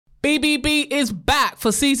BBB is back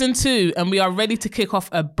for season 2 and we are ready to kick off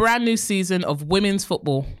a brand new season of women's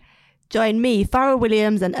football. Join me, Farrah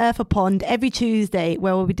Williams and Eartha Pond every Tuesday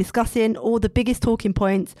where we'll be discussing all the biggest talking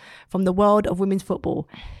points from the world of women's football.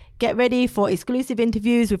 Get ready for exclusive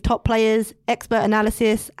interviews with top players, expert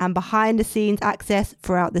analysis and behind the scenes access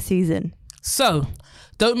throughout the season. So,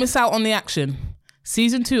 don't miss out on the action.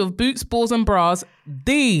 Season 2 of Boots, Balls and Bras,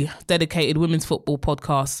 the dedicated women's football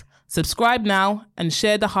podcast. Subscribe now and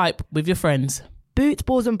share the hype with your friends. Boots,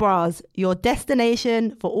 Balls and Bras, your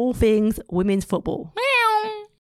destination for all things women's football.